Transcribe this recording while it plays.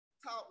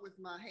out with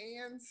my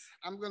hands.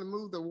 I'm going to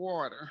move the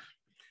water.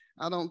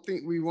 I don't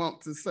think we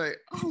want to say,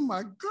 oh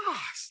my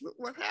gosh, look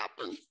what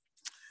happened.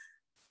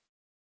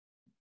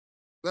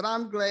 But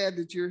I'm glad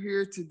that you're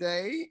here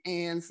today,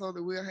 and so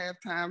that we'll have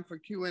time for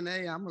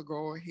Q&A, I'm gonna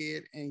go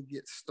ahead and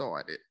get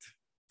started.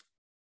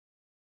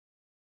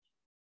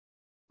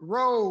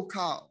 Roll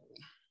call.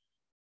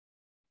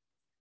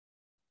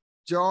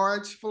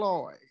 George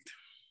Floyd,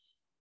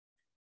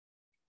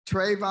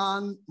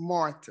 Trayvon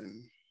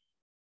Martin,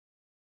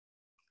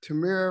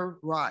 Tamir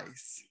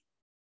Rice,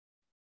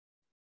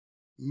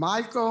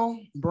 Michael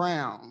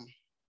Brown,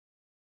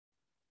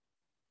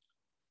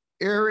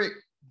 Eric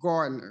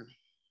Gardner,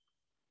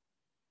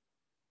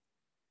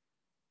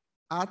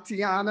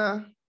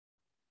 Atiana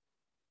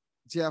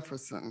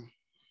Jefferson,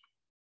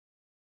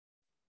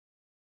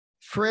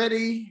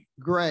 Freddie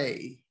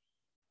Gray,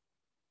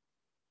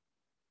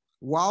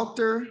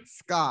 Walter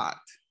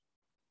Scott,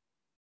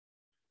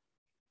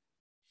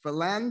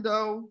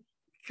 Philando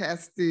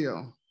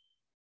Castile,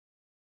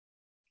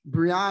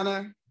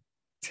 Breonna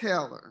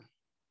Taylor,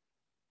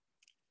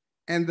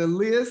 and the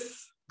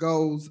list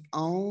goes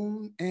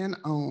on and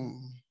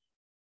on.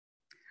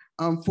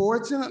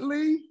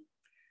 Unfortunately,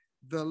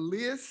 the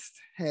list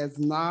has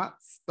not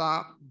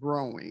stopped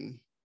growing.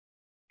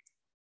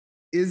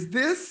 Is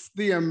this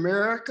the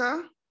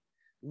America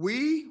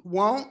we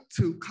want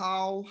to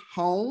call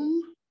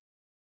home?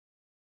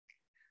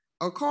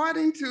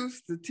 According to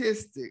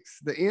statistics,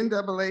 the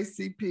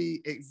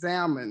NAACP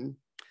examined,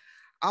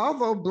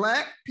 although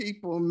Black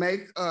people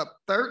make up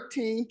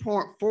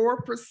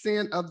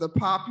 13.4% of the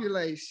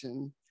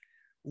population,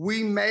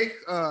 we make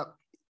up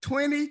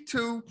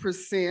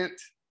 22%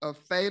 of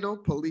fatal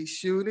police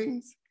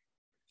shootings,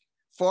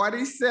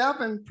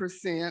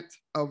 47%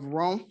 of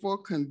wrongful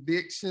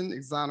conviction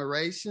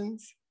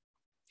exonerations,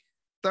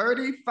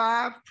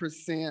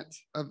 35%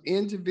 of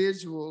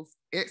individuals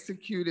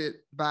executed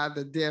by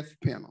the death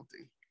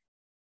penalty.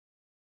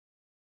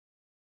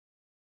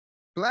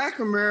 Black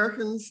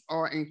Americans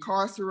are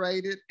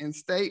incarcerated in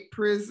state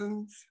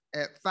prisons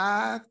at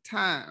 5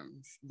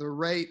 times the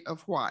rate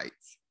of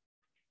whites.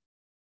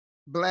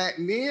 Black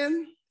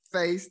men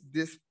face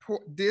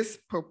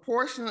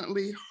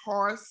disproportionately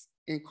harsh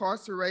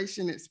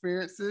incarceration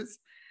experiences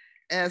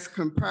as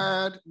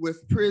compared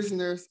with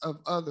prisoners of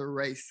other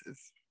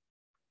races.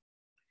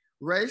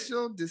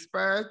 Racial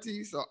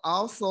disparities are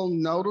also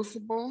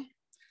noticeable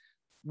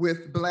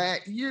with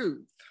Black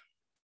youth,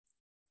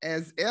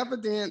 as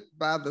evident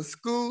by the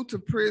school to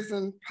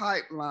prison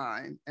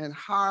pipeline and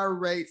higher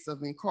rates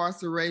of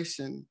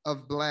incarceration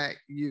of Black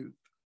youth.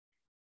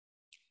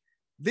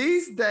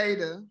 These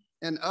data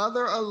and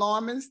other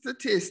alarming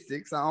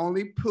statistics, I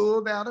only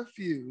pulled out a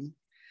few,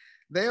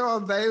 they are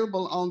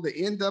available on the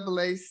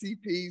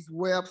NAACP's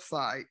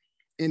website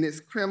in its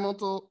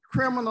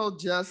criminal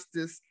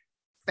justice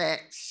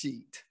fact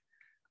sheet.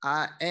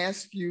 I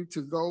ask you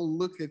to go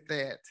look at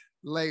that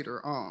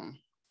later on.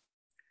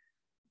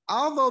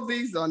 Although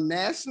these are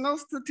national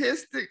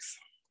statistics,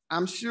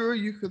 I'm sure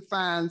you could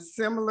find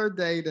similar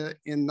data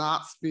in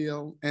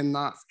Knoxville and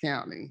Knox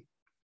County.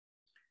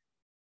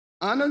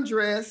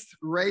 Unaddressed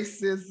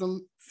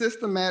racism,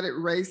 systematic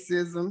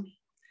racism,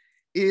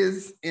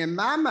 is, in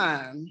my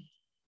mind,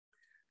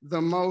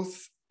 the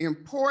most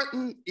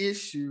important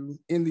issue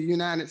in the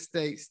United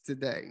States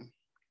today.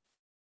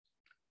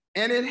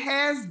 And it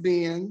has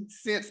been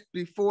since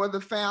before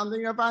the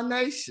founding of our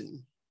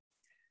nation.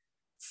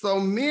 So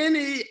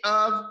many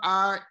of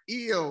our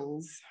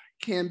ills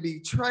can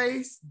be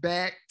traced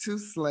back to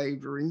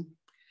slavery,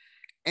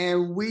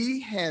 and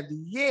we have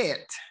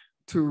yet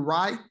to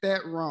right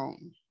that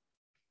wrong.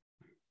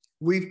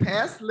 We've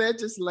passed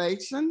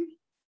legislation,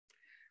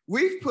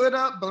 we've put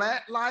up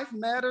Black Lives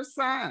Matter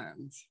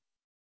signs,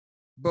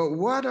 but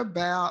what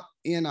about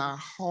in our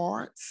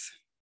hearts,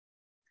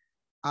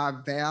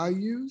 our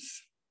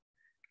values,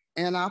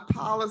 and our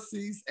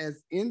policies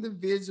as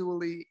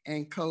individually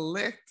and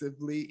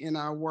collectively in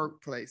our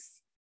workplace?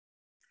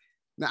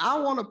 Now, I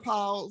want to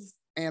pause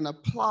and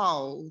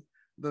applaud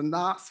the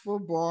Knoxville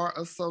Bar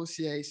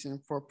Association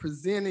for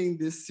presenting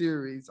this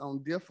series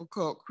on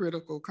difficult,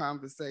 critical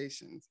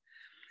conversations.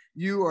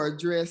 You are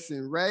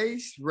addressing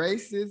race,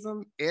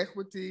 racism,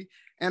 equity,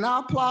 and I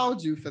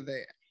applaud you for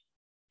that.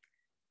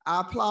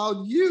 I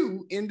applaud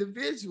you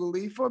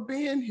individually for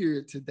being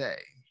here today.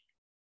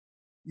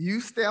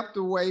 You stepped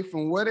away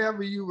from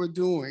whatever you were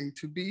doing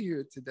to be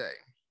here today.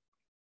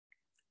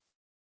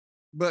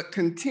 But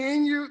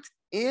continued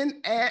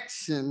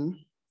inaction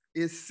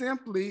is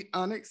simply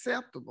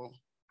unacceptable.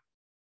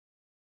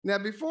 Now,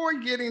 before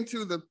getting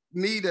to the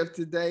meat of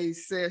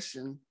today's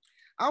session,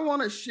 I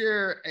want to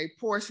share a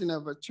portion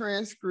of a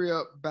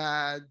transcript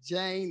by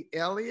Jane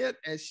Elliott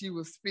as she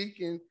was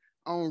speaking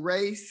on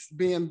race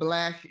being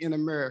Black in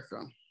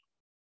America.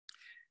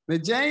 Now,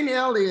 Jane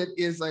Elliott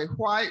is a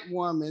white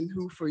woman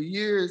who for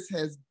years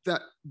has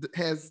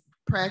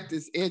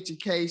practiced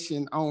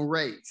education on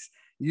race.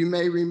 You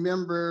may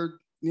remember,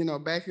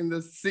 back in the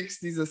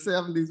 60s or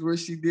 70s where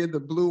she did the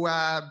blue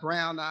eye,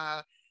 brown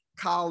eye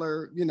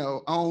collar,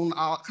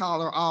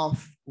 collar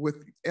off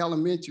with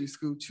elementary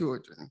school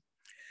children.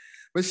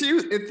 But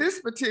at this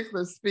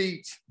particular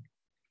speech,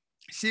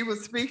 she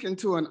was speaking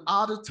to an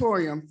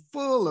auditorium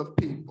full of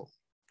people.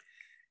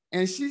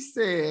 And she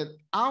said,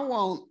 I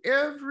want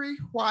every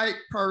white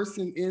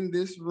person in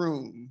this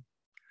room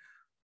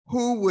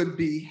who would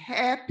be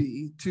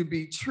happy to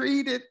be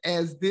treated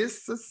as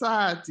this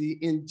society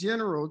in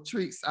general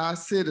treats our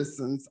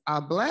citizens,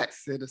 our Black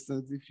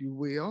citizens, if you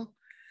will.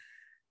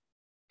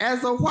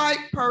 As a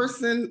white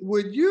person,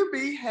 would you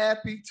be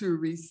happy to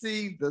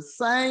receive the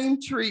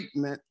same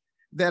treatment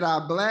that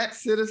our Black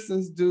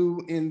citizens do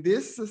in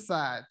this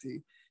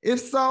society? If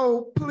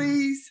so,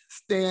 please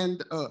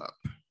stand up.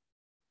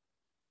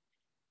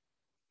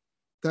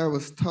 There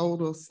was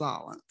total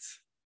silence.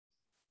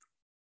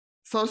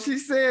 So she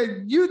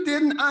said, you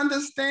didn't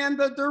understand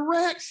the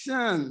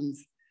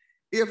directions.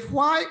 If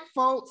white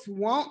folks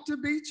want to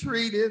be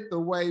treated the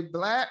way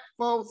Black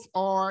folks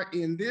are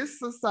in this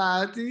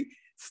society,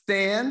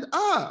 stand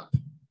up.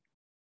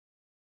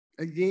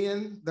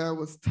 Again, there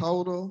was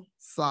total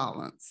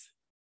silence.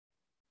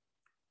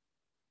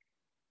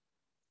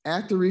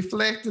 After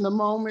reflecting a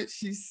moment,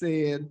 she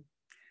said,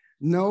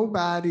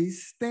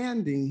 nobody's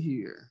standing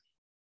here.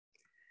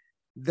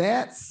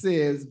 That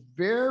says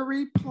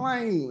very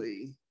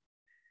plainly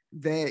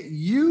that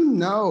you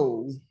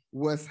know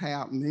what's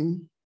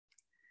happening.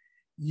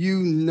 You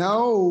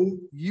know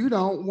you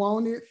don't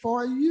want it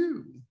for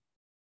you.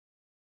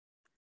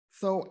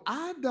 So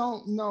I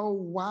don't know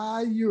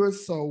why you're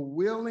so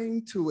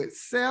willing to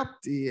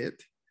accept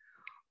it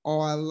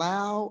or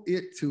allow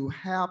it to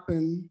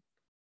happen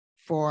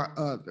for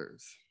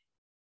others.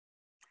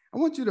 I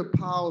want you to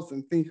pause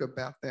and think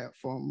about that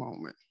for a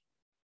moment.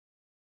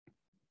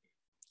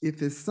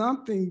 If it's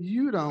something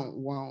you don't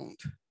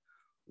want,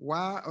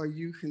 why are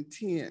you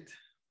content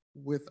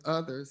with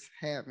others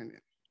having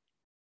it?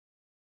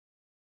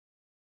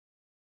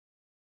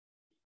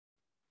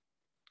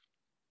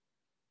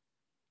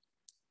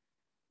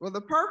 Well,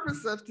 the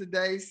purpose of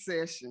today's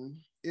session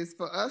is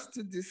for us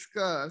to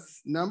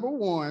discuss, number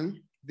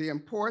one, the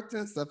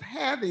importance of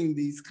having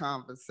these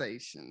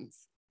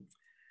conversations.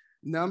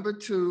 Number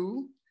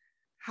two,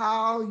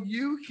 how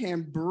you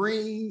can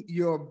bring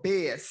your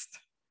best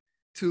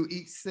to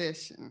each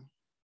session.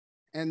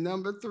 And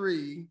number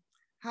three,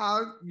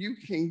 how you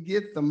can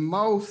get the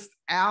most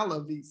out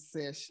of each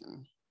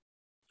session.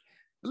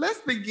 Let's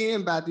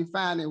begin by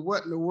defining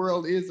what in the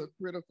world is a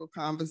critical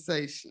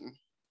conversation.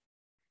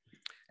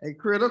 A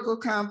critical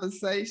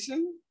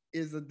conversation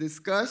is a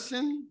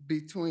discussion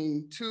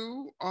between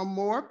two or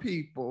more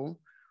people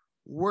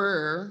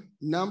where,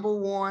 number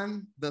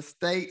one, the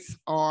stakes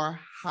are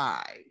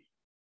high.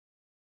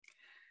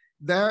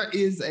 There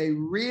is a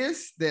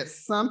risk that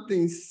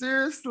something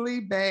seriously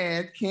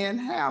bad can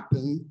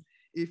happen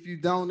if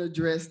you don't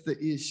address the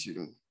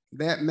issue.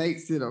 That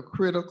makes it a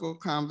critical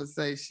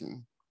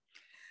conversation.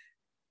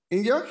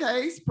 In your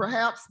case,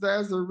 perhaps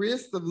there's a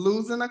risk of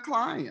losing a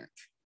client,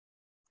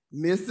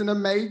 missing a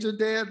major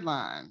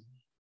deadline,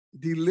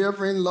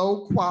 delivering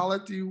low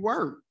quality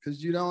work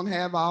because you don't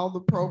have all the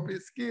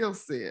appropriate skill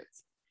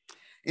sets.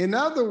 In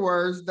other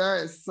words, there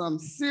is some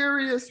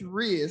serious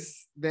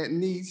risk that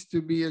needs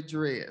to be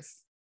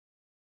addressed.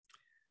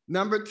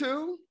 Number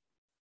two,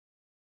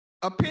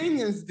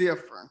 opinions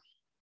differ.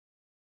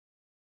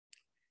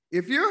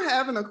 If you're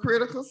having a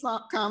critical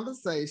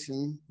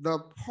conversation, the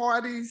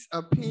parties'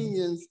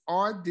 opinions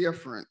are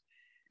different,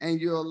 and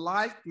you're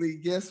likely,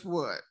 guess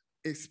what?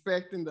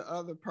 Expecting the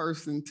other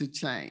person to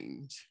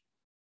change.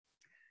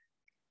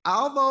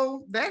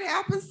 Although that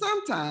happens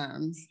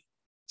sometimes,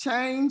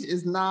 change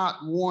is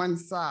not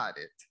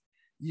one-sided.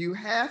 You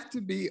have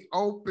to be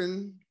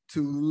open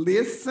to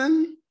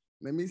listen.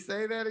 Let me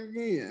say that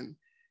again.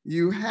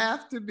 You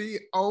have to be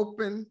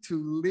open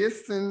to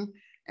listen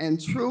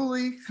and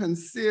truly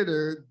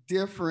consider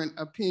different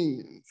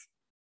opinions.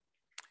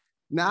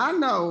 Now, I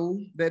know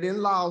that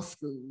in law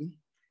school,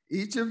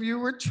 each of you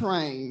were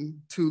trained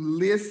to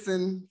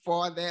listen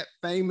for that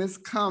famous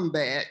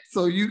comeback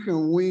so you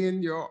can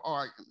win your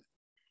argument.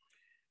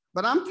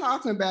 But I'm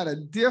talking about a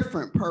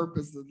different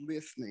purpose of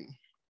listening.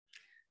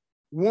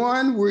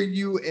 One where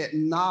you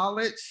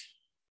acknowledge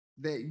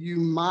that you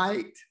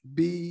might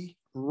be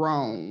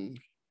wrong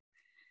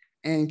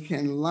and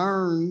can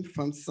learn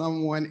from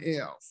someone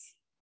else.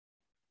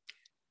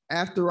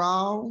 After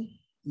all,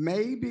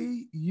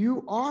 maybe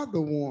you are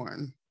the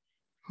one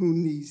who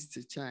needs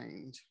to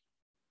change.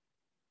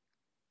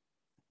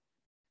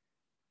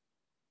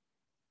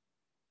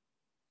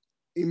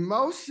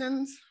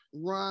 Emotions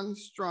run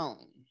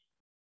strong.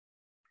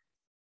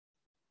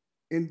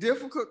 In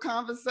difficult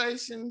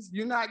conversations,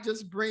 you're not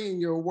just bringing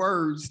your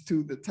words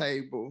to the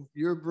table,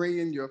 you're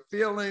bringing your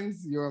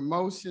feelings, your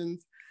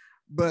emotions,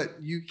 but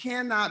you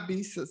cannot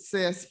be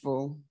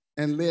successful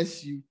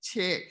unless you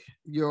check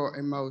your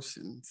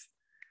emotions.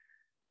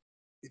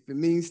 If it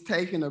means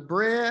taking a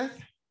breath,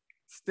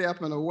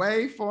 stepping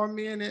away for a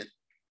minute,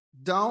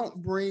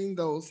 Don't bring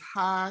those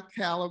high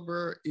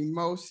caliber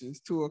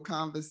emotions to a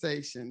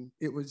conversation.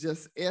 It will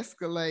just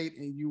escalate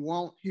and you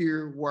won't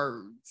hear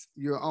words.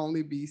 You'll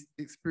only be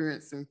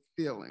experiencing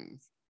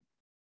feelings.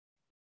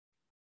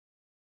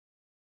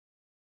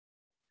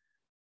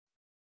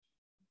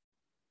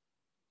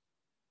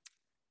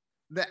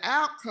 The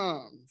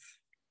outcomes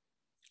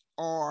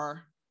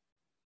are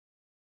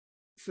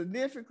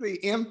significantly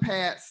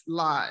impacts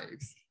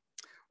lives.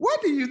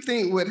 What do you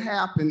think would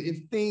happen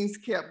if things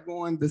kept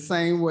going the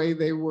same way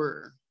they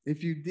were,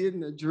 if you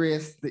didn't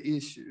address the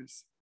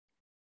issues?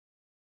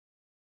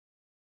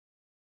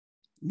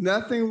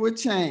 Nothing would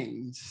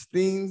change.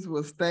 Things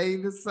will stay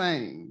the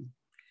same.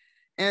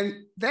 And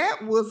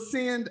that will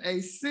send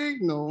a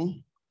signal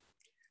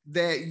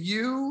that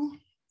you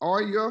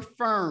or your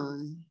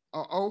firm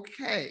are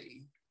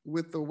okay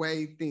with the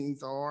way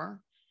things are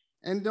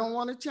and don't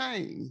want to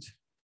change.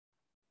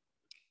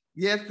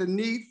 Yet the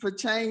need for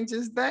change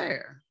is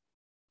there.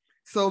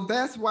 So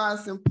that's why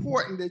it's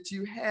important that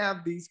you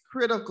have these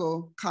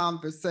critical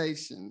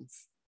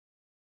conversations.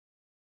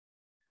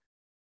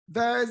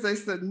 There is a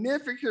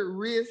significant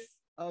risk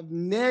of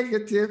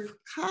negative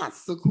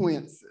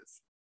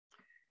consequences.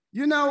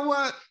 You know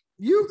what?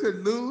 You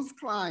could lose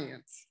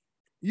clients.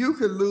 You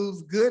could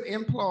lose good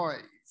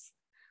employees.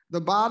 The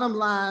bottom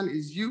line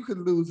is you could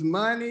lose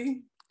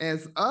money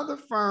as other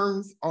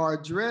firms are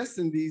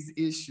addressing these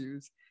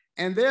issues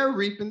and they're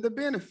reaping the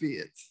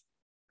benefits.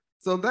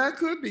 So there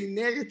could be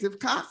negative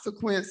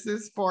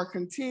consequences for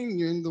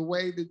continuing the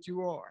way that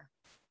you are.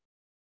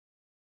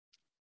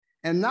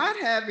 And not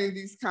having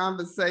these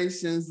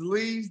conversations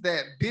leaves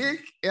that big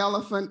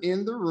elephant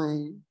in the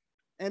room,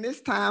 and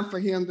it's time for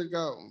him to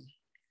go.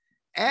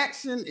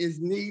 Action is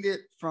needed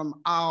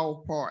from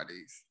all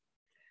parties.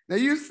 Now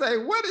you say,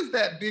 what is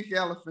that big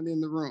elephant in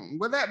the room?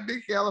 Well, that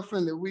big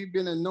elephant that we've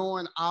been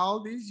ignoring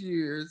all these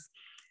years,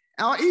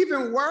 or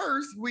even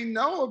worse, we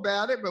know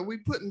about it, but we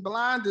putting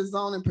blinders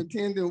on and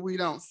pretending we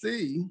don't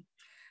see.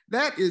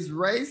 That is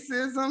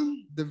racism,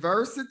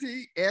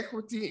 diversity,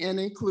 equity, and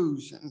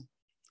inclusion.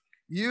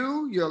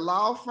 You, your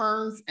law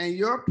firms, and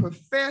your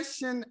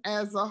profession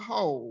as a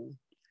whole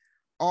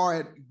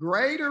are at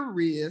greater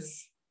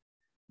risk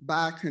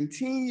by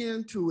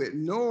continuing to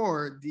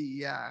ignore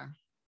DEI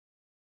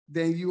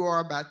than you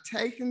are by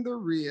taking the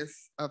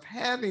risk of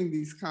having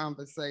these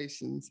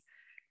conversations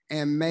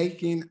and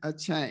making a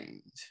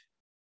change.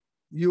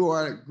 You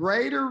are at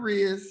greater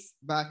risk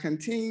by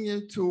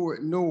continuing to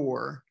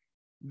ignore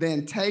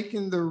than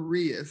taking the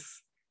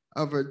risk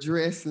of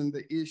addressing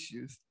the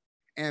issues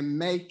and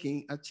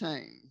making a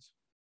change.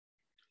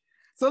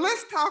 So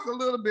let's talk a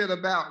little bit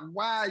about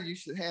why you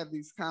should have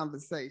these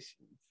conversations.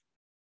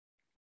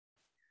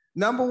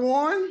 Number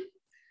one,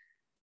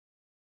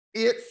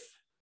 it's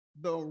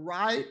the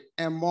right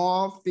and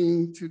moral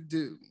thing to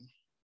do.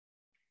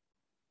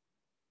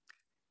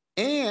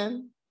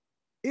 And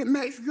it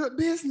makes good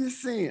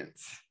business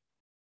sense.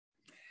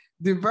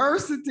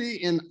 Diversity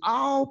in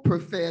all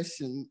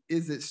professions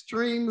is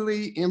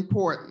extremely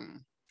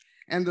important,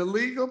 and the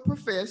legal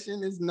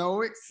profession is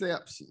no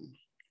exception.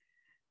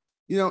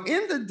 You know,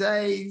 in the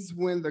days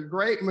when the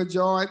great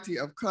majority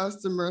of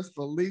customers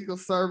for legal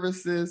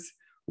services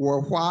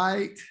were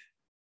white,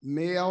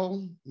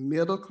 male,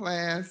 middle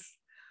class,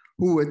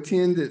 who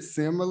attended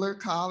similar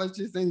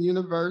colleges and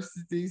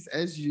universities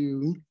as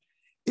you,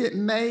 it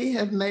may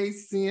have made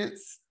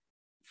sense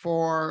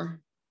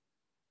for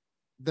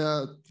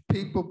the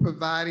people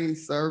providing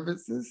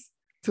services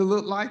to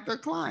look like their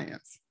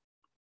clients.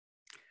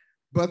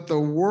 But the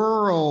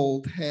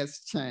world has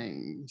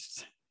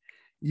changed.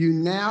 You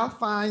now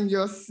find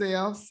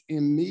yourselves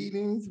in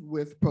meetings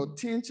with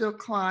potential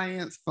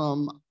clients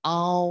from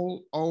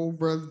all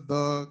over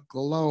the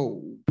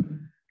globe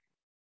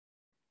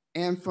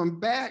and from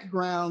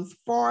backgrounds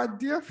far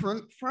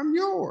different from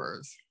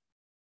yours.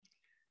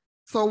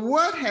 So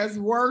what has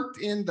worked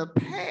in the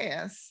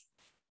past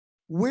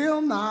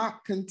will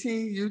not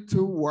continue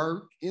to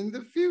work in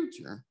the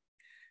future.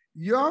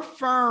 Your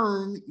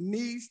firm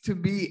needs to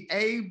be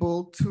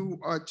able to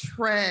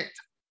attract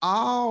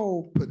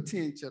all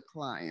potential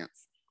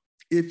clients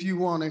if you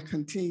want to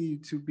continue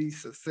to be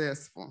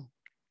successful.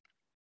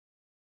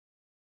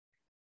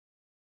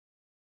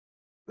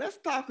 Let's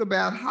talk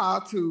about how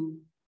to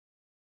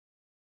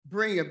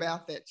bring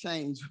about that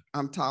change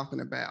I'm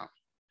talking about.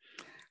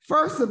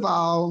 First of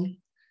all,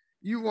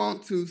 you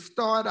want to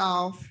start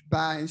off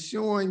by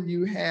ensuring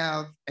you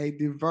have a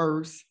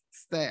diverse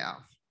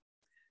staff.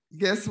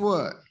 Guess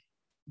what?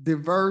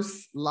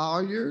 Diverse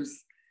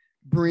lawyers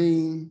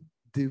bring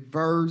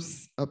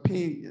diverse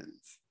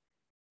opinions,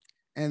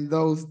 and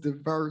those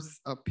diverse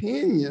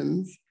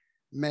opinions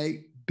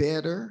make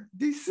better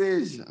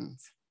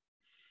decisions.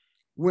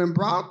 When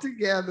brought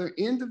together,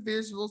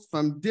 individuals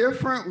from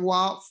different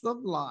walks of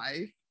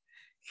life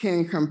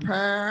can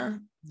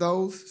compare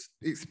those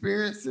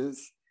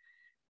experiences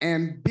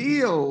and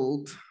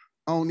build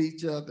on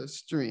each other's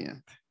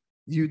strength.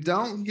 You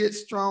don't get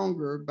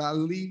stronger by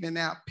leaving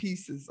out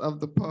pieces of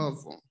the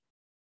puzzle.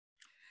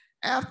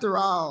 After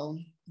all,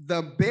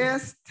 the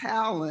best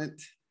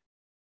talent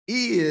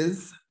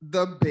is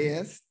the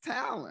best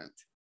talent.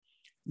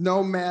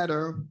 No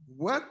matter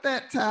what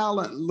that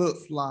talent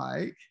looks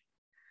like,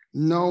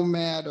 no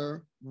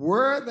matter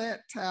where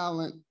that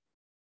talent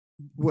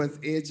was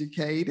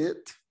educated,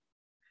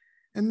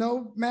 and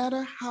no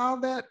matter how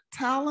that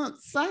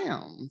talent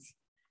sounds.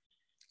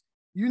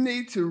 You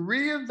need to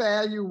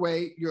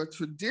reevaluate your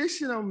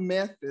traditional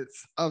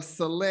methods of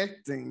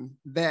selecting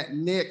that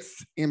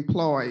next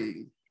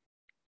employee.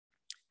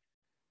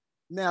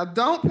 Now,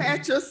 don't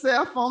pat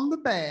yourself on the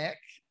back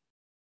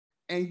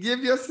and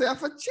give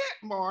yourself a check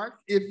mark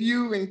if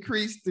you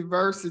increase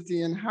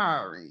diversity in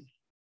hiring.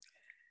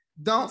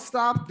 Don't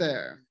stop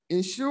there.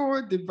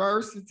 Ensure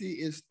diversity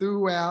is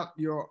throughout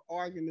your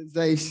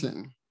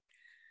organization.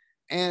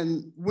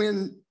 And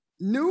when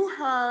new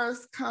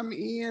hires come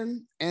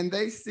in and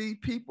they see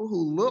people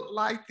who look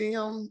like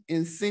them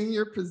in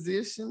senior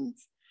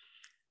positions,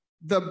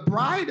 the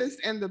brightest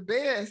and the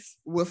best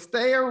will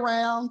stay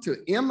around to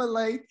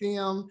emulate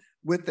them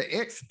with the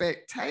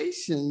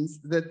expectations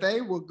that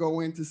they will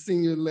go into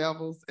senior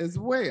levels as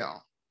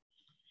well.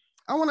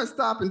 I want to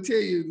stop and tell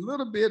you a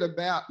little bit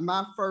about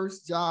my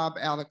first job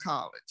out of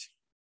college.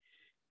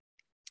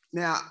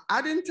 Now,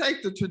 I didn't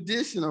take the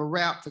traditional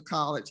route to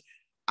college.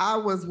 I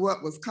was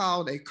what was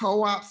called a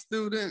co-op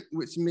student,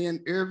 which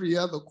meant every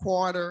other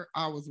quarter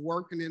I was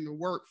working in the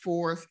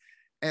workforce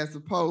as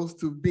opposed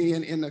to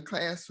being in a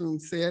classroom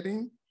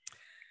setting.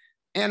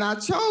 And I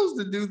chose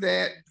to do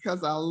that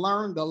because I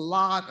learned a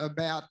lot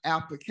about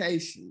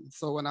application.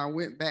 So when I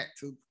went back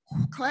to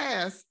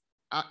class,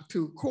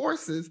 to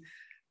courses,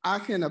 I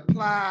can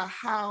apply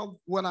how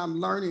what I'm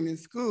learning in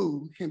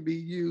school can be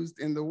used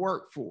in the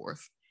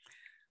workforce.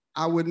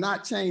 I would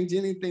not change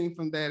anything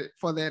from that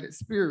for that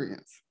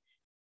experience.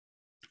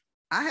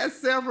 I had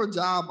several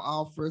job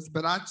offers,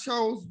 but I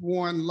chose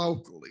one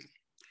locally.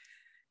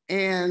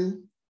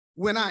 And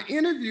when I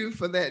interviewed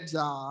for that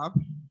job,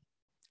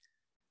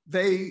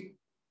 they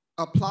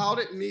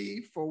applauded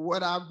me for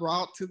what I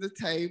brought to the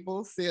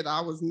table, said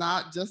I was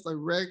not just a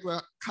regular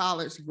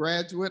college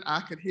graduate. I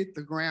could hit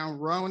the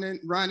ground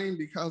running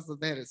because of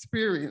that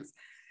experience,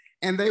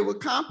 and they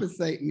would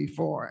compensate me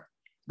for it.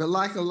 But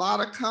like a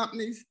lot of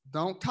companies,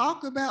 don't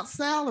talk about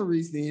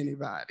salaries to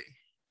anybody.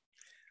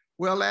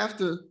 Well,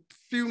 after a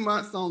few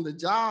months on the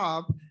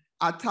job,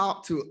 I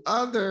talked to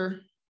other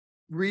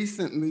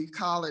recently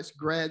college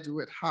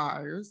graduate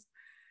hires.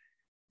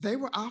 They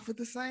were offered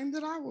the same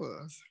that I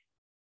was.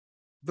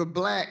 The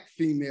Black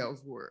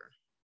females were.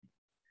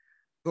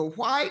 The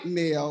white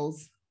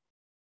males,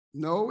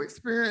 no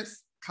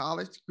experience,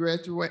 college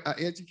graduate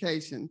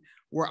education,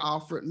 were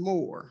offered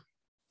more.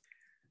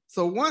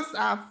 So once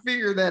I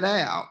figured that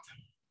out,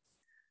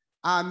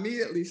 I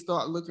immediately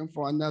started looking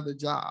for another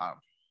job.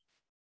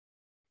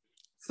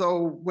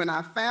 So when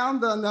I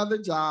found another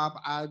job,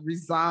 I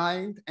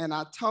resigned and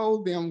I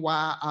told them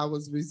why I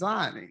was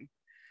resigning.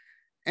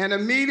 And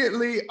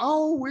immediately,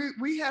 oh,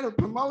 we had a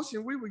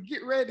promotion. We would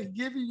get ready to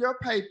give you your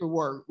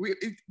paperwork.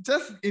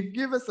 If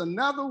give us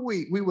another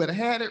week, we would have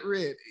had it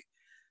ready.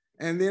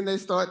 And then they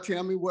started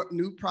telling me what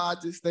new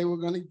projects they were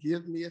going to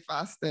give me if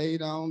I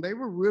stayed on. They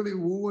were really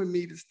wooing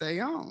me to stay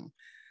on.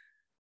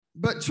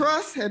 But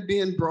trust had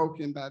been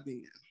broken by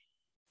then.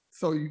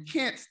 So you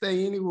can't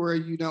stay anywhere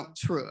you don't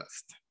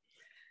trust.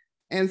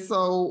 And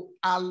so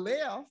I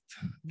left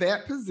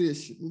that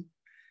position.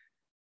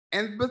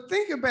 But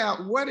think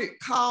about what it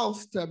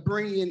costs to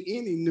bring in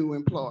any new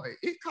employee.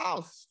 It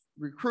costs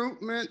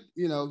recruitment,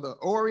 the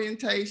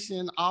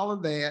orientation, all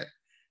of that.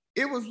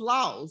 It was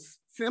lost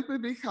simply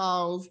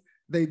because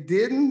they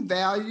didn't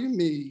value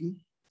me.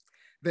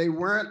 They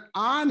weren't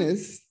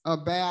honest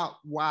about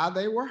why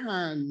they were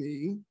hiring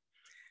me.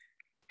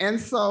 And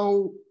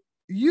so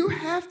you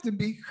have to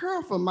be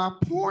careful. My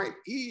point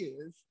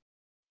is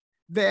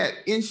that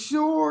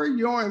ensure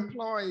your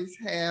employees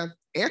have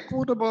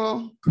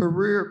equitable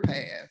career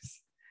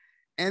paths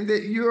and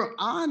that you're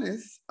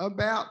honest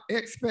about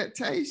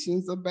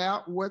expectations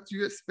about what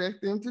you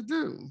expect them to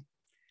do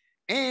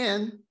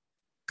and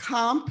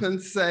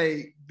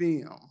compensate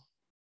them.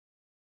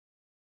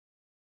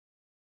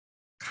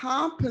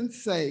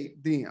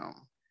 Compensate them.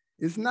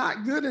 It's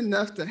not good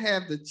enough to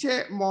have the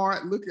check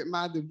mark, look at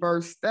my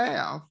diverse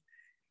staff.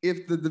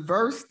 If the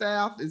diverse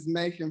staff is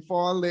making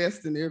far less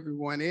than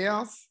everyone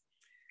else,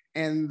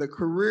 and the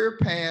career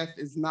path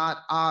is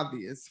not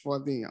obvious for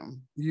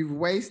them, you've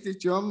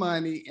wasted your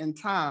money and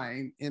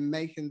time in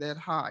making that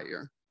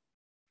hire.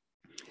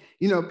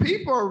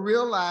 People are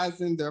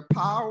realizing their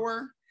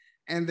power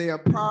and they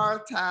are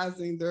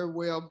prioritizing their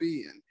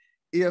well-being.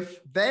 If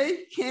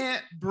they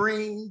can't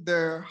bring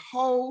their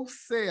whole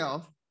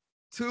self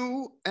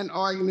to an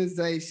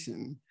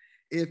organization,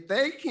 if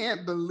they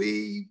can't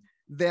believe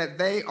that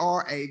they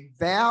are a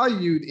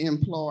valued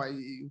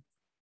employee,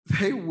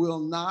 they will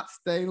not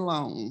stay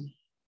long.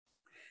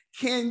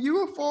 Can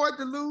you afford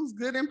to lose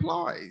good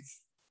employees?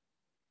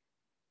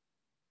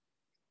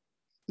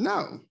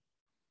 No.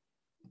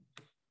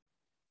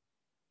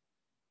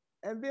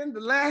 And then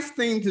the last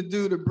thing to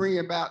do to bring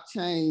about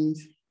change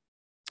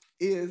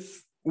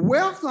is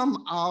welcome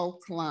all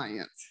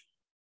clients.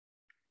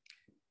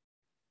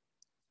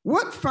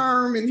 What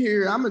firm in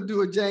here, I'm gonna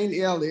do a Jane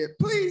Elliott,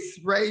 please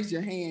raise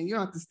your hand. You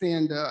don't have to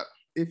stand up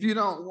if you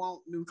don't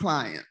want new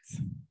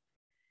clients.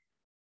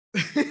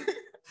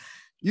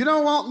 You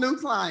don't want new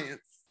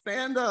clients,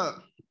 stand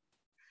up.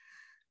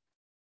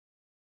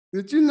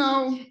 But you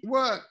know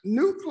what?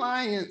 New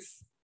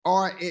clients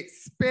are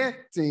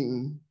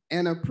expecting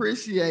and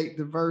appreciate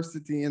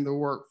diversity in the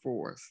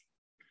workforce.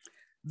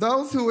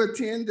 Those who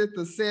attended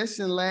the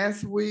session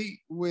last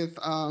week with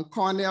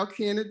Cornell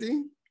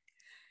Kennedy,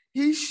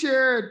 he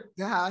shared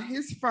how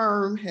his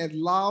firm had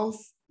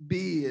lost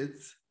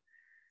bids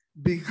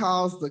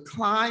because the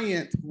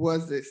client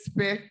was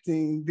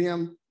expecting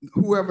them,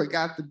 whoever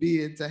got the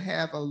bid, to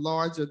have a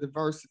larger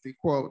diversity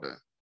quota.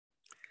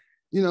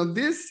 You know,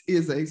 this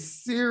is a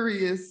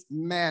serious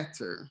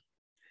matter.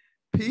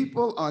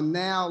 People are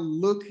now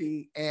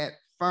looking at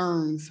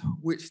firms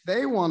which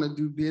they want to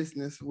do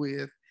business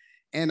with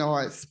and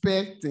are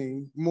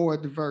expecting more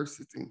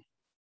diversity.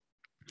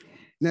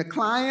 Now,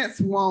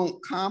 clients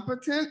want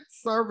competent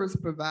service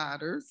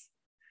providers,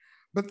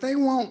 but they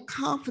want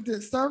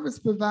competent service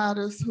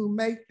providers who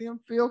make them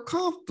feel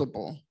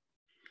comfortable,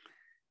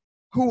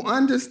 who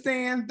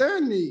understand their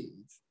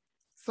needs.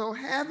 So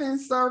having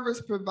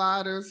service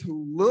providers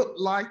who look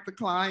like the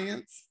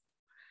clients,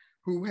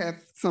 who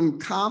have some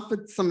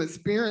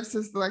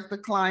experiences like the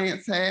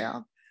clients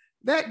have,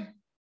 that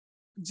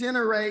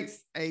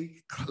generates a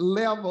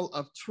level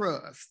of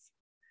trust.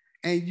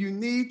 And you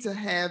need to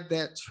have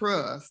that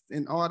trust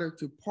in order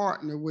to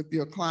partner with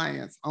your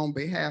clients on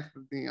behalf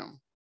of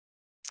them.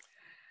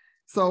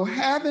 So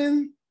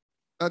having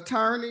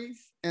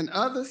attorneys and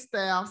other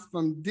staffs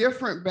from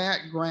different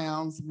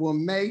backgrounds will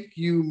make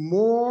you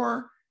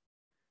more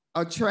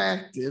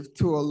attractive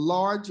to a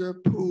larger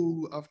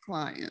pool of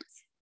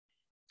clients.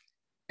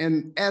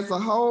 And as a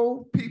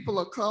whole, people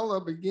of color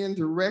begin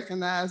to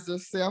recognize their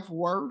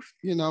self-worth.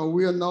 You know,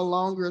 we're no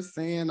longer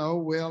saying, oh,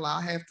 well,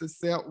 I have to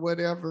sell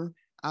whatever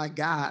I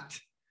got.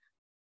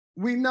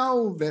 We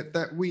know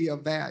that we are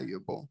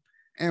valuable,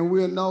 and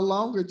we're no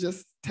longer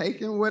just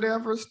taking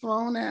whatever's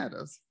thrown at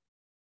us.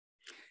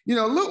 You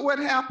know, look what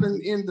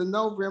happened in the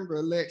November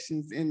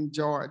elections in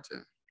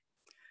Georgia.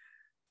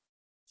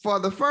 For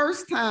the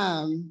first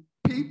time,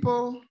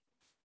 people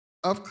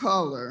of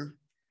color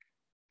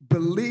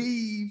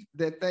believed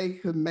that they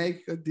could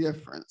make a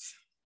difference,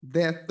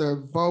 that their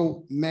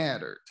vote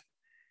mattered,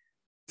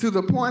 to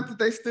the point that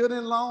they stood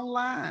in long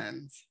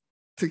lines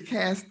to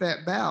cast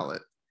that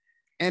ballot.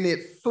 And it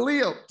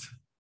flipped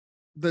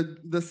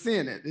the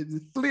Senate. It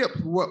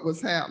flipped what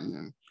was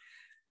happening.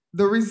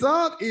 The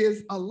result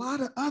is a lot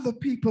of other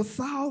people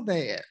saw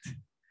that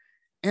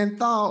and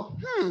thought,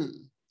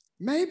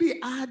 maybe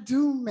I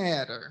do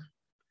matter.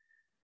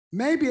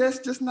 Maybe that's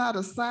just not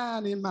a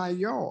sign in my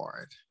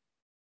yard.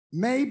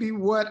 Maybe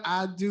what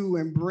I do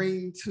and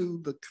bring to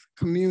the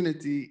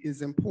community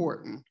is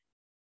important.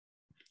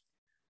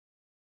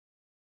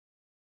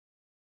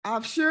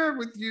 I've shared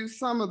with you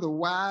some of the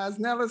whys.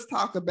 Now let's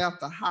talk about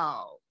the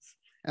hows.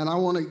 And I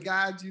want to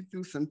guide you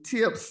through some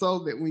tips so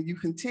that when you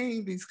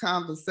continue these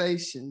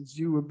conversations,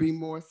 you will be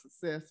more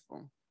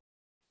successful.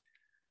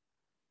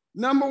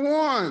 Number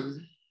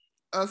one,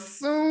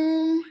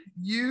 assume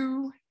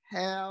you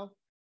have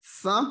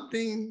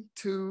something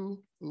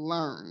to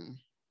learn.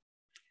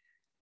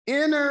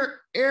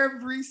 Enter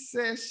every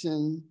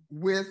session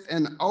with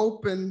an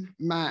open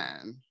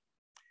mind.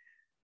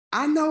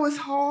 I know it's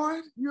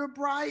hard. You're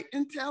bright,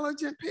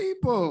 intelligent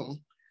people,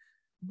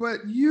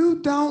 but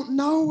you don't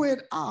know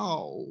it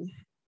all.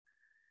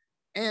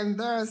 And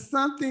there's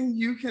something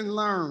you can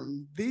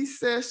learn. These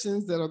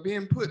sessions that are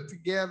being put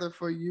together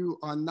for you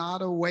are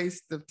not a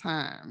waste of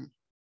time.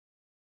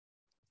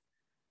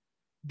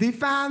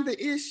 Define the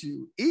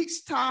issue.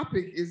 Each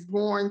topic is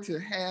going to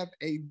have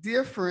a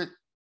different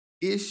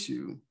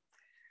issue.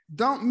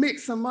 Don't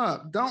mix them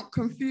up. Don't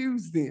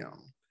confuse them.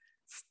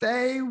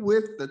 Stay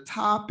with the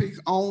topic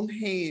on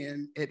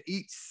hand at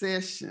each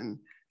session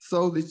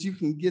so that you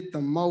can get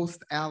the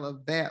most out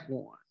of that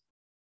one.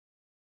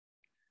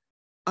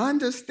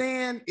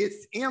 Understand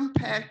its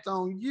impact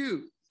on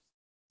you.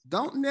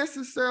 Don't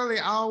necessarily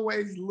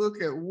always look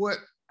at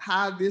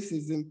how this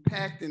is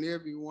impacting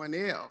everyone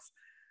else.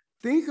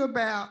 Think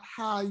about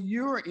how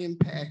you're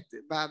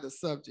impacted by the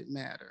subject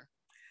matter.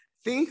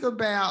 Think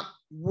about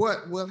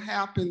what will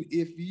happen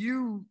if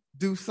you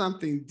do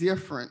something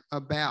different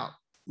about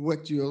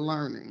what you're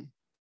learning.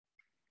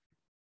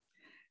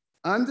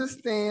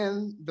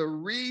 Understand the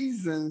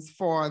reasons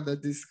for the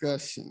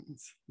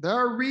discussions. There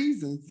are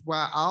reasons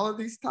why all of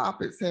these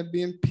topics have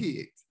been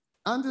picked.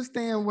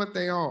 Understand what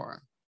they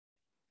are.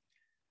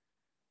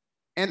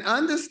 And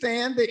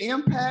understand the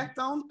impact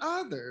on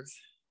others.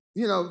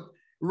 You know,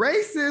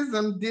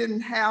 racism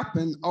didn't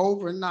happen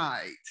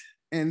overnight.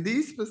 And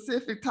these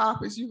specific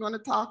topics you're going to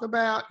talk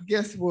about,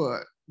 guess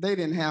what? They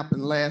didn't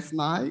happen last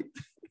night.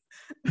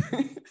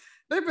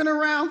 They've been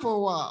around for a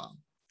while.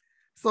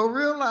 So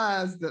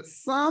realize that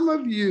some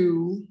of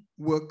you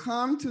will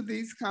come to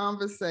these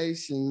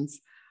conversations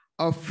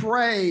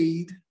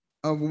afraid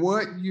of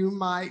what you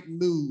might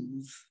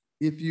lose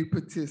if you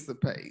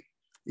participate.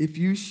 if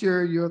you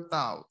share your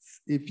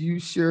thoughts, if you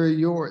share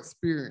your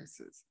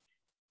experiences.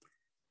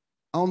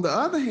 On the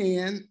other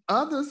hand,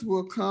 others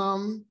will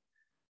come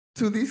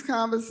to these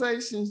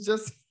conversations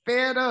just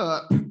fed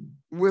up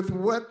with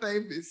what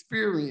they've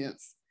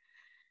experienced,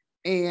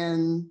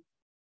 and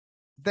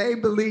they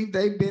believe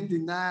they've been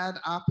denied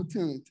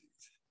opportunities.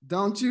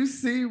 Don't you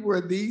see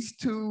where these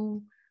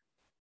two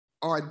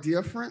are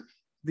different?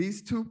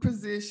 These two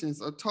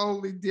positions are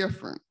totally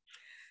different.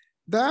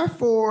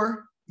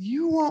 Therefore,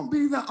 you won't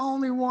be the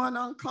only one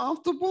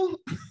uncomfortable.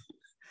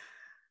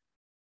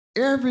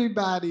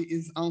 Everybody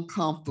is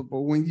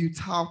uncomfortable when you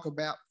talk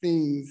about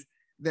things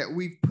that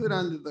we've put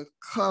under the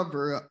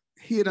cover,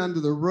 hid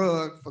under the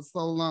rug for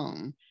so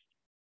long.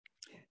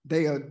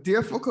 They are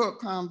difficult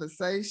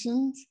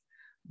conversations,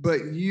 but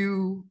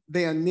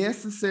they are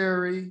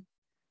necessary,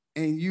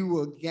 and you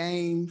will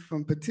gain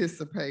from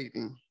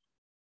participating.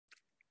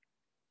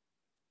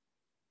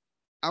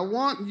 I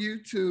want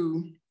you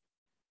to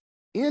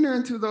enter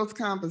into those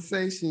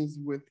conversations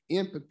with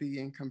empathy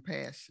and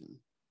compassion.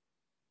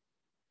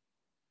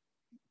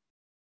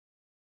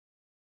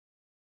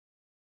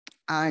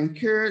 I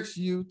encourage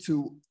you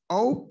to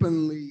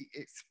openly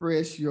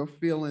express your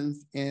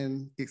feelings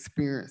and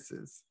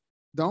experiences.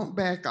 Don't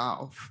back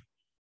off.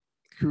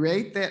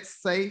 Create that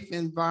safe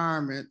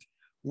environment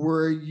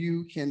where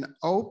you can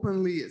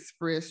openly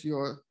express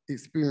your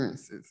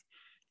experiences.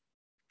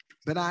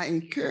 But I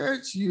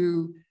encourage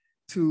you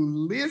to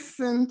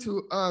listen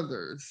to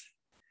others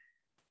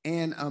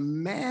and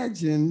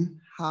imagine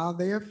how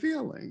they're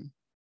feeling.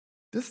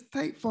 Just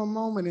take for a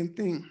moment and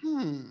think,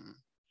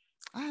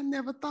 I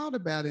never thought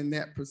about it in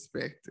that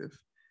perspective.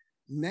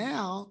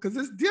 Now, because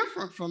it's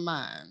different from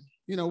mine.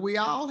 You know, we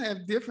all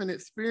have different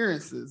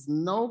experiences.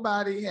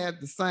 Nobody had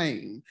the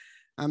same.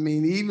 I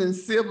mean, even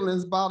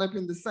siblings brought up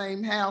in the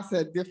same house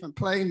had different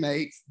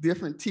playmates,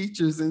 different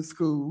teachers in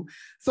school.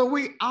 So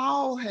we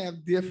all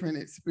have different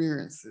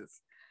experiences.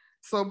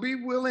 So be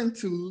willing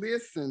to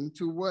listen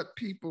to what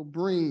people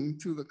bring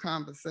to the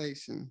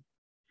conversation.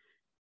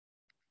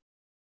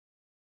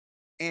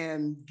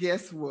 And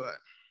guess what?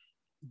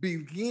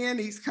 Begin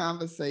each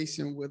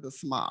conversation with a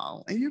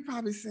smile. And you're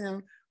probably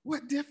saying,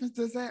 what difference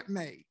does that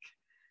make?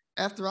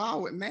 After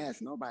all, with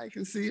masks, nobody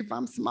can see if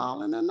I'm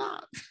smiling or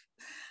not.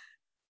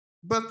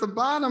 But the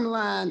bottom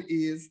line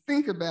is,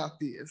 think about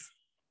this.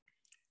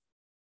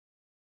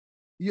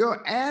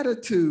 Your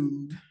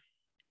attitude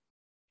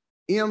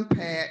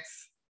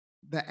impacts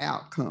the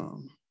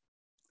outcome.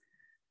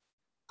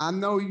 I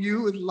know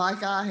you,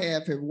 like I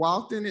have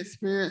walked in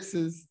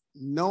experiences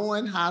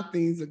knowing how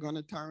things are going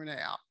to turn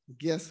out.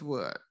 Guess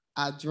what?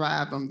 I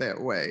drive them that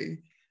way.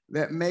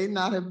 That may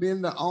not have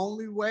been the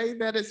only way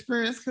that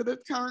experience could have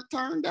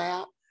turned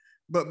out,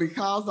 but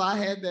because I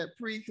had that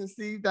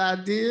preconceived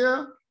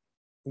idea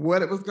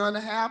what it was going to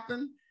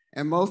happen,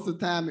 and most of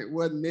the time it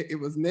was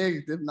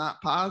negative,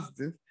 not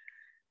positive.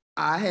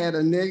 I had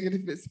a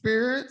negative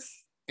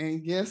experience,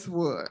 and guess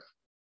what?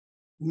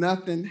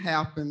 Nothing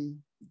happened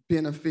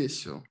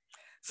beneficial.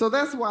 So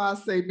that's why I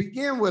say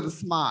begin with a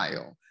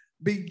smile.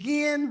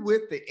 Begin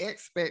with the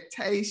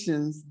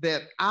expectations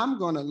that I'm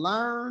going to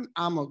learn,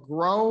 I'm going to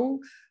grow.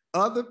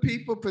 Other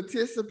people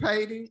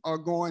participating are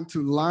going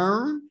to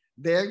learn,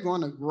 they're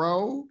going to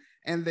grow.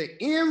 And the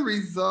end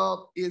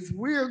result is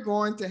we're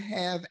going to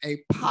have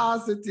a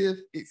positive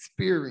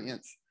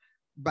experience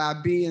by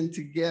being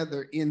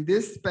together in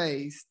this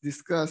space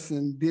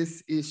discussing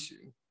this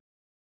issue.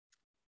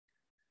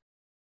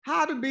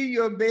 How to be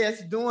your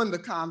best during the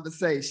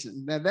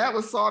conversation. Now that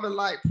was sort of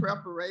like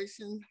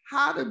preparation.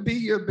 How to be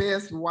your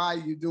best while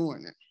you're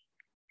doing it.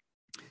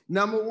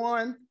 Number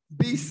one,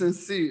 be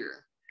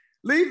sincere.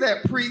 Leave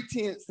that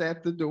pretense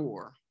at the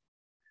door.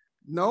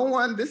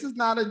 This is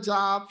not a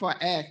job for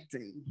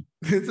acting.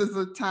 This is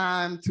a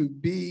time to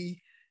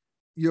be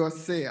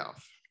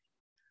yourself.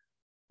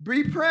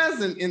 Be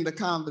present in the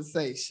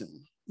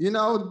conversation. You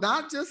know,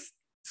 not just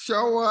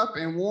show up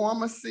and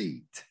warm a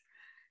seat.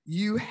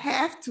 You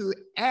have to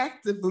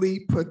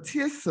actively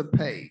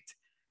participate.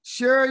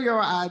 Share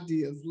your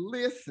ideas,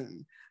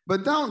 listen,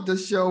 but don't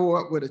just show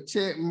up with a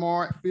check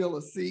mark, fill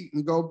a seat,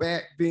 and go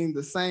back being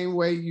the same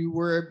way you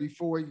were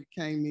before you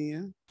came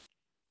in.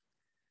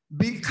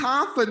 Be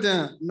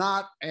confident,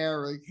 not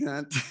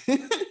arrogant.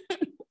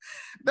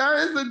 There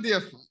is a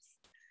difference.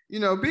 You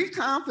know, be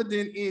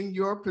confident in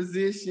your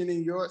position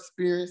and your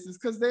experiences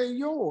because they're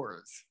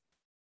yours.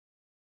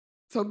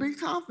 So be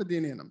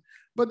confident in them.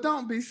 But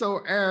don't be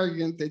so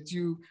arrogant that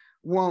you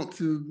want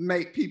to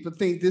make people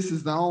think this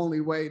is the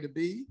only way to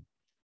be.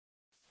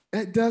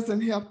 That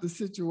doesn't help the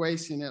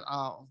situation at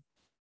all.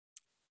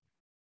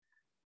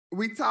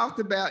 We talked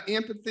about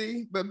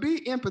empathy, but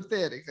be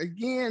empathetic.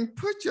 Again,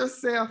 put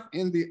yourself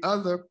in the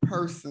other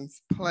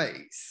person's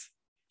place.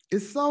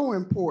 It's so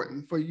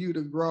important for you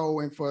to grow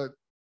and for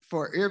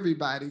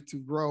everybody to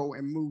grow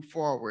and move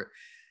forward.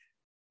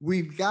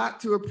 We've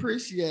got to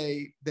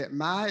appreciate that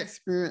my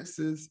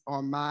experiences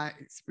are my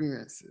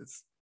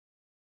experiences.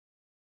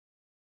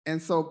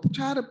 And so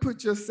try to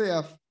put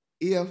yourself,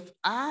 if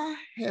I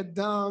had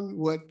done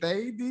what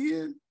they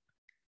did,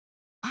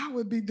 I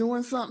would be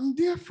doing something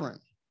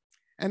different.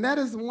 And that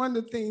is one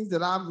of the things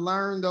that I've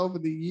learned over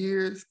the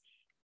years,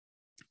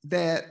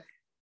 that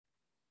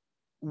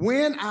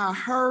when I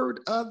heard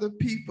other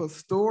people's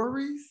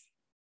stories,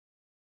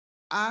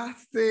 I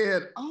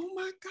said, oh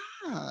my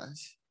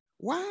gosh,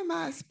 why am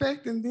I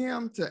expecting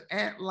them to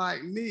act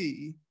like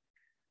me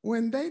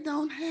when they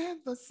don't have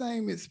the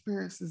same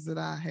experiences that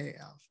I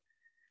have?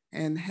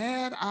 And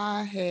had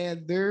I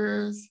had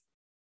theirs,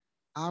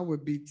 I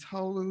would be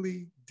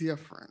totally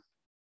different,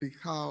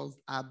 because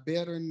I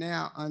better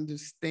now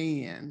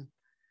understand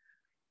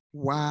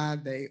why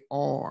they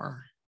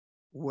are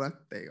what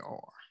they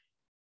are.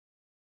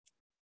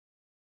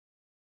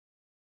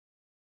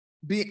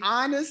 Be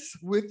honest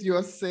with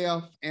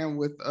yourself and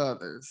with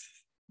others.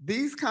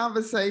 These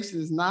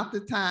conversations, not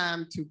the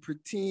time to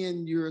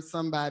pretend you're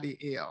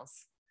somebody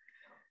else.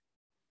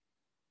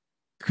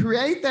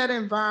 Create that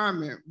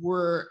environment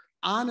where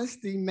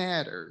honesty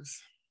matters,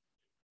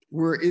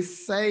 where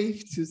it's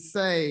safe to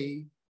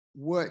say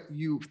what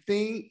you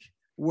think,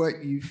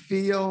 what you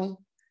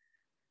feel,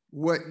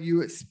 what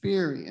you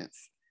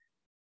experience.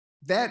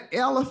 That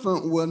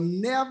elephant will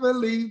never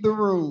leave the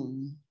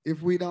room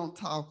if we don't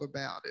talk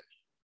about it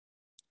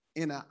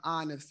in an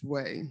honest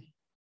way.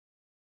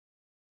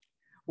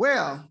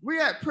 Well,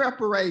 we're at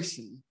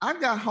preparation.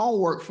 I've got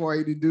homework for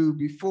you to do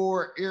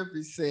before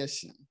every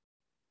session.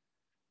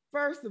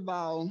 First of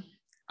all,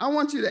 I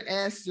want you to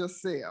ask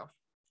yourself,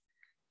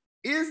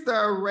 is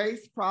there a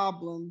race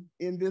problem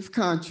in this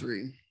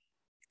country?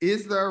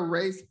 Is there a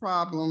race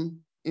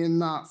problem in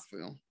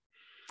Knoxville?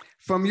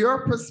 From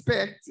your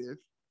perspective,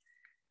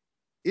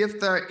 if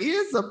there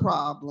is a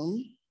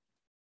problem,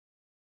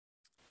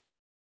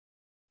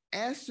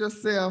 ask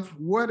yourself,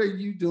 what are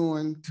you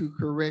doing to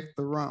correct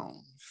the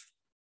wrongs?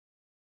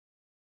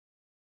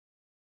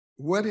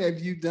 What have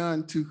you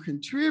done to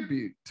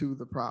contribute to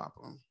the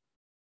problem?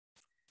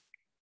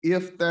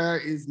 If there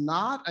is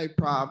not a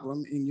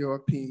problem, in your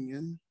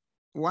opinion,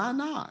 why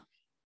not?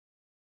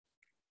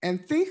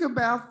 And think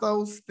about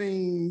those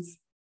things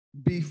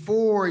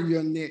before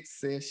your next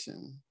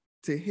session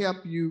to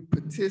help you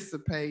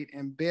participate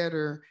and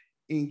better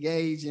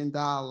engage in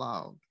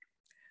dialogue.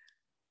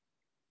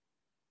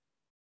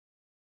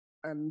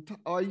 And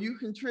are you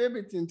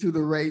contributing to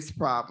the race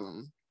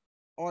problem?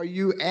 Are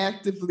you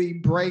actively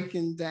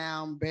breaking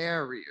down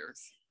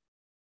barriers?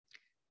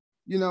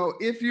 You know,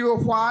 if you're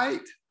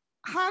white,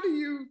 how do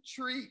you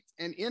treat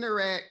and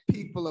interact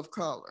people of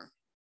color?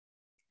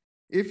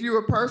 If you're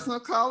a person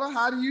of color,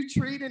 how do you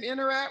treat and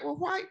interact with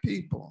white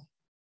people?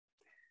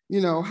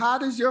 You know, how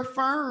does your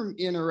firm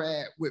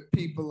interact with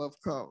people of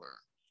color?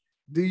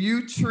 Do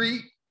you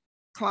treat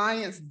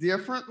clients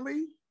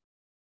differently?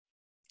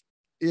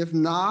 If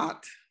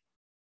not,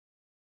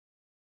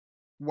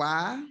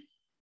 why?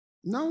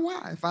 No,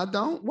 why? If I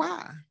don't,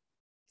 why?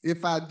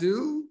 If I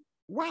do,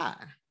 why?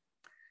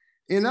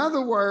 In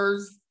other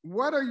words,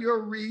 what are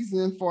your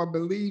reasons for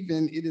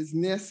believing it is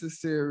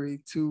necessary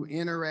to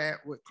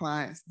interact with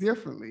clients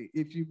differently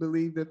if you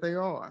believe that they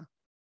are?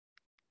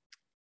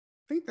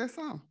 I think that's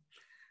all.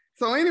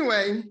 So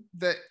anyway,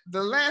 the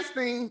last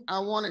thing I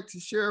wanted to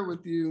share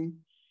with you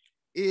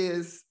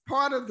is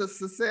part of the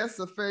success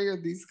or failure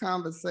of these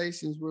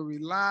conversations will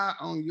rely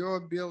on your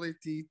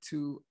ability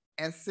to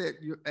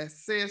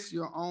assess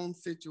your own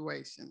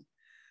situation.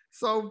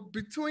 So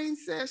between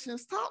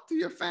sessions, talk to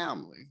your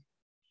family.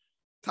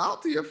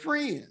 Talk to your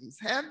friends,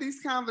 have these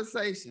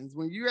conversations.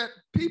 When you're at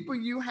people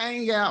you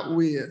hang out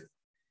with,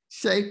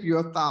 shape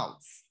your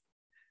thoughts.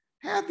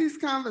 Have these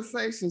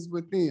conversations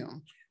with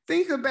them.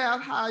 Think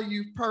about how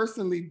you've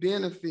personally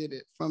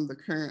benefited from the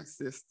current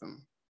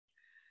system.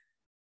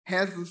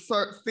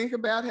 Think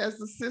about, has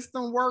the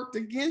system worked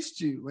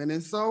against you? And in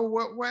so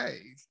what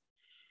ways?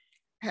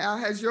 How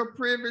has your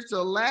privilege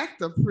or lack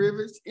of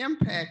privilege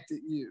impacted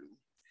you?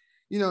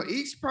 You know,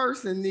 each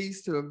person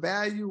needs to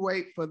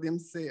evaluate for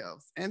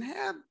themselves and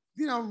have,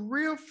 you know,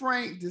 real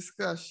frank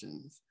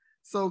discussions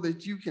so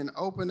that you can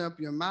open up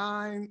your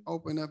mind,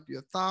 open up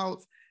your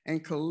thoughts,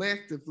 and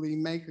collectively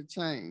make a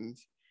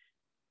change.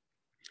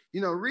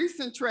 You know,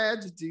 recent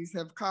tragedies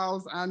have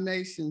caused our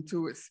nation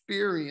to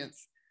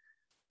experience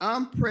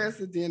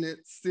unprecedented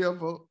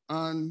civil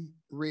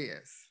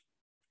unrest.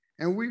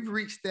 And we've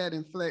reached that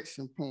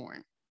inflection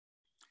point.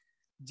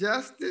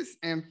 Justice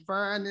and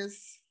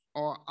fairness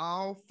are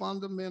all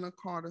fundamental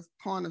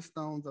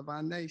cornerstones of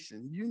our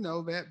nation. You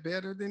know that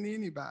better than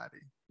anybody.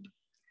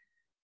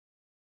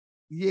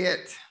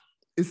 Yet,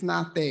 it's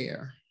not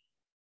there.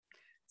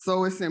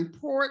 So it's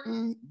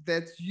important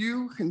that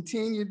you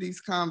continue these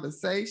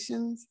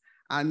conversations.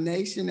 Our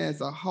nation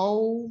as a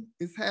whole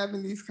is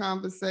having these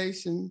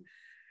conversations,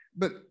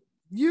 but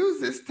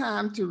use this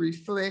time to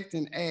reflect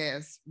and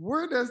ask,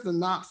 where does the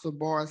Knoxville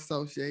Bar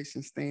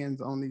Association stand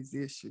on these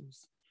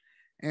issues?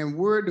 And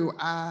where do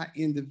I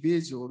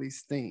individually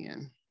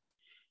stand?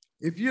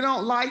 If you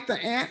don't like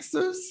the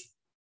answers,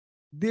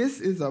 this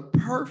is a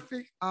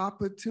perfect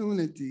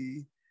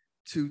opportunity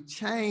to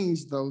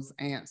change those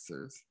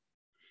answers.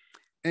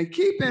 And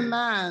keep in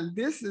mind,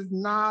 this is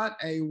not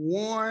a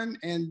one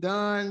and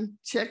done,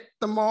 check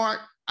the mark,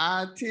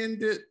 I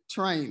attended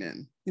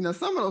training. You know,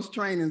 some of those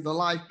trainings are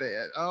like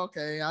that.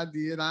 Okay, I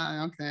did,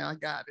 okay, I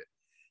got it.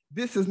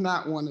 This is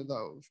not one of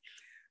those.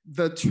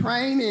 The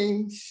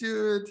training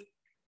should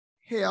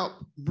help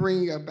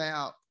bring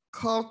about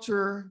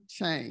culture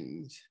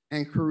change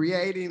and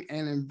creating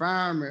an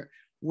environment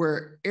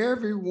where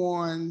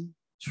everyone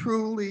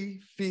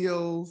truly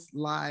feels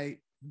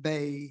like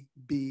they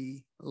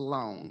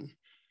belong.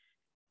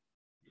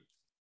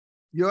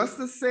 Your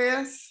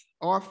success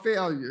or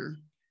failure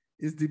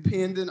is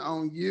dependent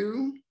on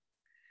you,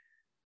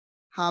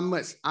 how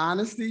much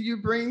honesty you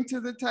bring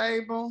to the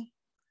table,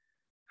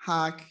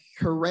 how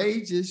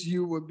courageous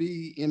you will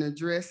be in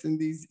addressing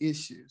these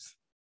issues.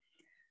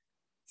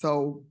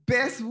 So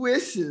best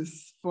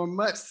wishes for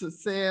much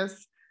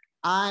success.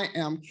 I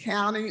am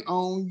counting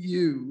on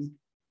you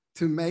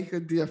to make a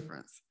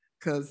difference,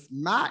 because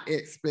my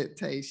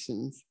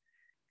expectations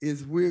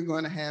is we're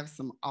going to have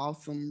some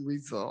awesome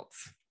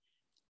results.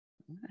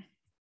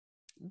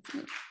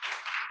 Okay.